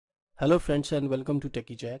Hello friends and welcome to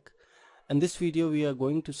Techi. In this video we are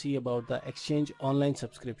going to see about the exchange online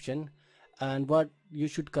subscription and what you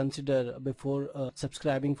should consider before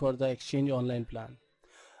subscribing for the exchange online plan.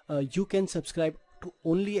 You can subscribe to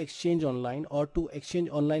only exchange online or to exchange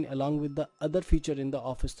online along with the other feature in the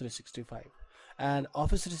Office 365, and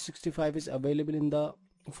Office 365 is available in the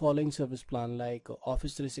following service plan like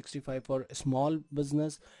Office 365 for small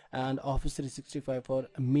business and Office 365 for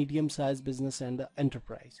medium sized business and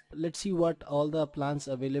enterprise. Let's see what all the plans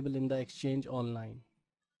available in the exchange online.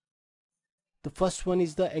 The first one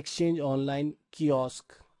is the exchange online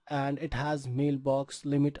kiosk, and it has mailbox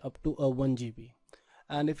limit up to 1 GB.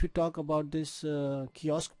 And if you talk about this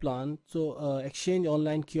kiosk plan, so exchange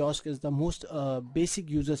online kiosk is the most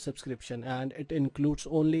basic user subscription, and it includes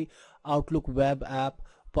only Outlook web app,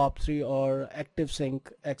 POP3 or ActiveSync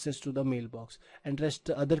access to the mailbox, and rest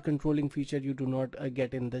other controlling feature you do not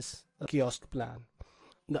get in this kiosk plan.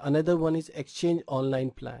 The another one is exchange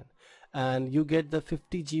online plan, and you get the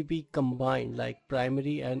 50 GB combined like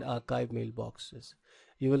primary and archive mailboxes.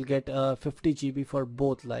 You will get 50 GB for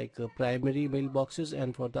both like primary mailboxes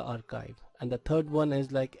and for the archive. And the third one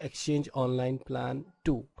is like exchange online plan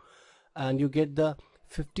 2, and you get the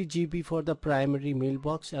 50 GB for the primary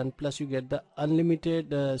mailbox, and plus you get the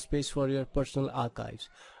unlimited space for your personal archives.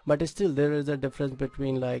 But still there is a difference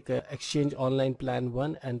between like exchange online plan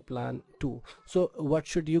 1 and plan 2. So what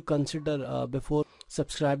should you consider before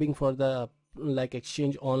subscribing for the like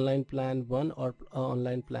exchange online plan 1 or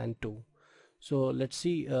online plan 2? So let's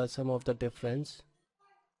see some of the difference.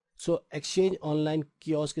 So exchange online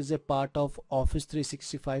kiosk is a part of Office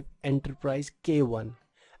 365 Enterprise K1,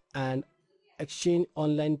 and exchange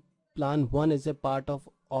online plan 1 is a part of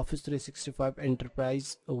Office 365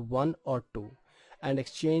 Enterprise 1 or 2, and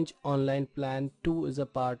exchange online plan 2 is a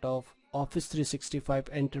part of Office 365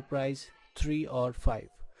 Enterprise 3 or 5.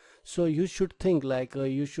 So you should think like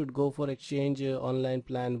you should go for exchange online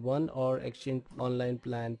plan 1 or exchange online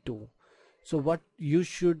plan 2. So what you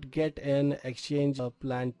should get in exchange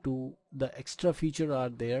plan 2, the extra feature are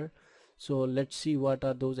there. So let's see what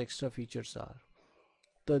are those extra features are.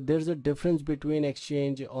 So there's a difference between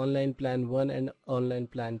exchange online plan 1 and online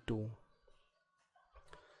plan 2.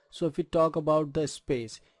 So if we talk about the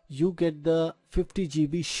space, you get the 50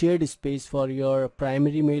 GB shared space for your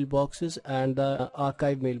primary mailboxes and the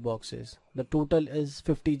archive mailboxes. The total is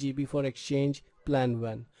 50 GB for exchange plan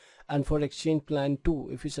 1. And for exchange plan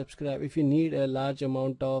 2, if you subscribe, if you need a large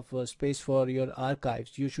amount of space for your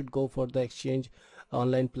archives, you should go for the exchange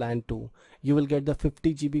online plan 2. You will get the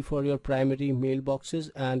 50 GB for your primary mailboxes,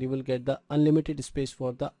 and you will get the unlimited space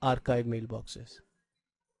for the archive mailboxes.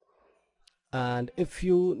 And if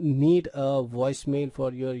you need a voicemail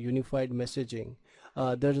for your unified messaging,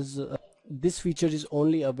 this feature is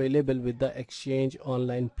only available with the exchange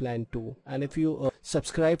online plan 2. And if you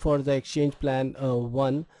subscribe for the exchange plan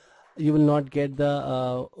 1, you will not get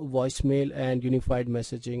the voicemail and unified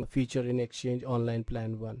messaging feature in exchange online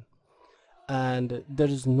plan 1. And there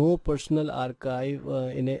is no personal archive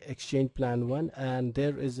in a exchange plan 1, and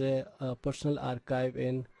there is a personal archive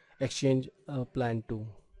in exchange plan 2.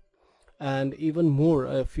 And even more,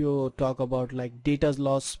 if you talk about like data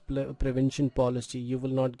loss prevention policy, you will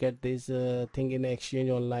not get this thing in exchange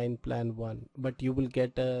online plan 1, but you will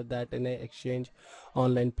get that in a exchange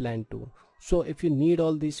online plan 2. So if you need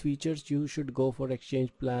all these features, you should go for exchange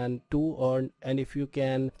plan 2, and if you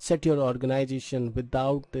can set your organization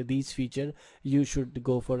without these features, you should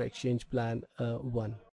go for exchange plan 1.